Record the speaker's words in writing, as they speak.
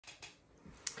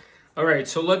All right,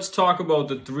 so let's talk about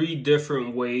the three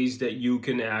different ways that you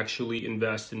can actually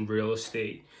invest in real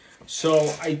estate.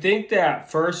 So I think that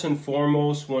first and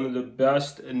foremost, one of the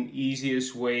best and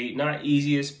easiest way, not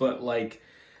easiest, but like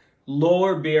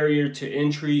lower barrier to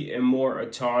entry and more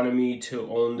autonomy to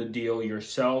own the deal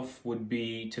yourself would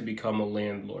be to become a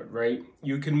landlord, right?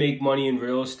 You can make money in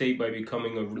real estate by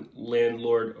becoming a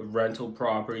landlord of rental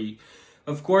property.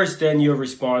 Of course, then you're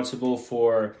responsible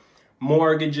for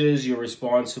mortgages, you're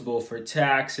responsible for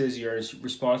taxes, you're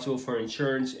responsible for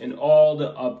insurance and all the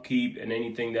upkeep and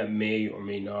anything that may or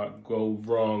may not go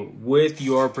wrong with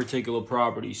your particular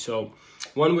property. So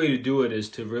one way to do it is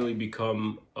to really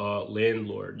become a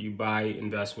landlord. You buy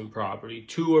investment property,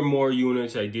 2 or more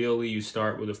units. Ideally, you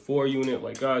start with a 4 unit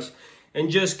like us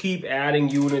and just keep adding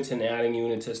units and adding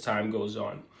units as time goes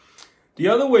on. The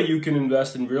other way you can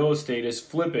invest in real estate is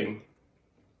flipping.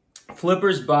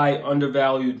 Flippers buy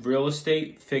undervalued real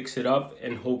estate, fix it up,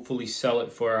 and hopefully sell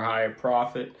it for a higher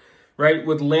profit, right?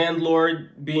 With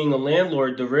being a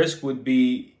landlord, the risk would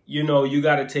be, you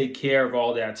got to take care of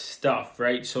all that stuff,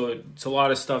 right? So it's a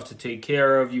lot of stuff to take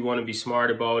care of. You want to be smart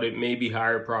about it, maybe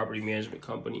hire a property management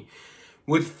company.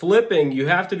 With flipping, you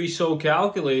have to be so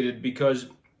calculated because,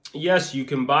 yes, you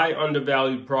can buy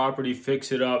undervalued property,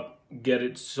 fix it up, get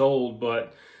it sold,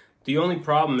 but the only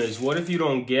problem is, what if you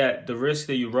don't get, the risk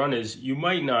that you run is you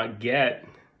might not get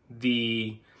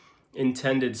the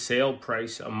intended sale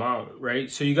price amount, right?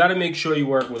 So you got to make sure you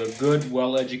work with a good,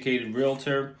 well-educated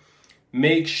realtor.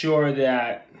 Make sure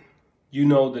that you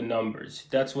know the numbers.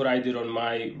 That's what I did on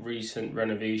my recent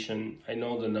renovation. I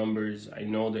know the numbers. I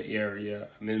know the area.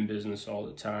 I'm in business all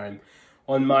the time.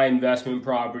 On my investment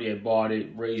property, I bought it,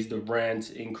 raised the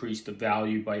rent, increased the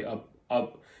value by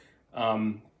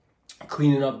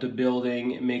cleaning up the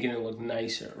building and making it look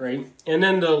nicer, right? And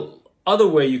then the other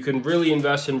way you can really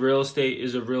invest in real estate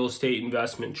is a real estate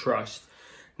investment trust.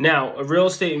 Now, a real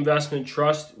estate investment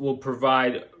trust will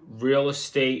provide real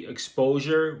estate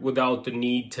exposure without the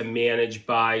need to manage,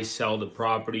 buy, sell the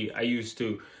property. I used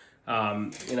to,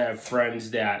 and I have friends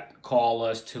that call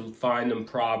us to find them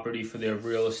property for their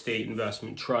real estate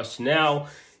investment trust now.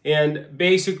 And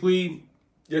basically,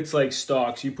 it's like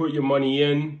stocks. You put your money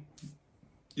in,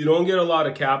 you don't get a lot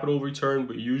of capital return,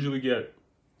 but you usually get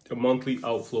a monthly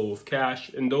outflow of cash,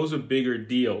 and those are bigger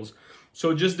deals.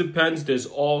 So it just depends. There's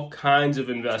all kinds of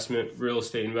real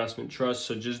estate investment trusts,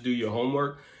 so just do your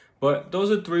homework. But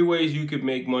those are 3 ways you could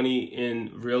make money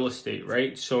in real estate,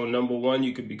 right? So number 1,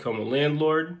 you could become a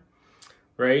landlord,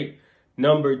 right?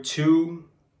 Number 2,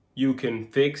 you can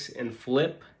fix and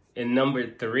flip. And number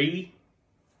 3,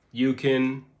 you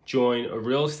can join a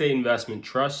real estate investment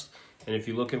trust. And if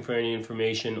you're looking for any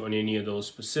information on any of those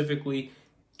specifically,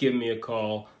 give me a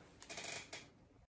call.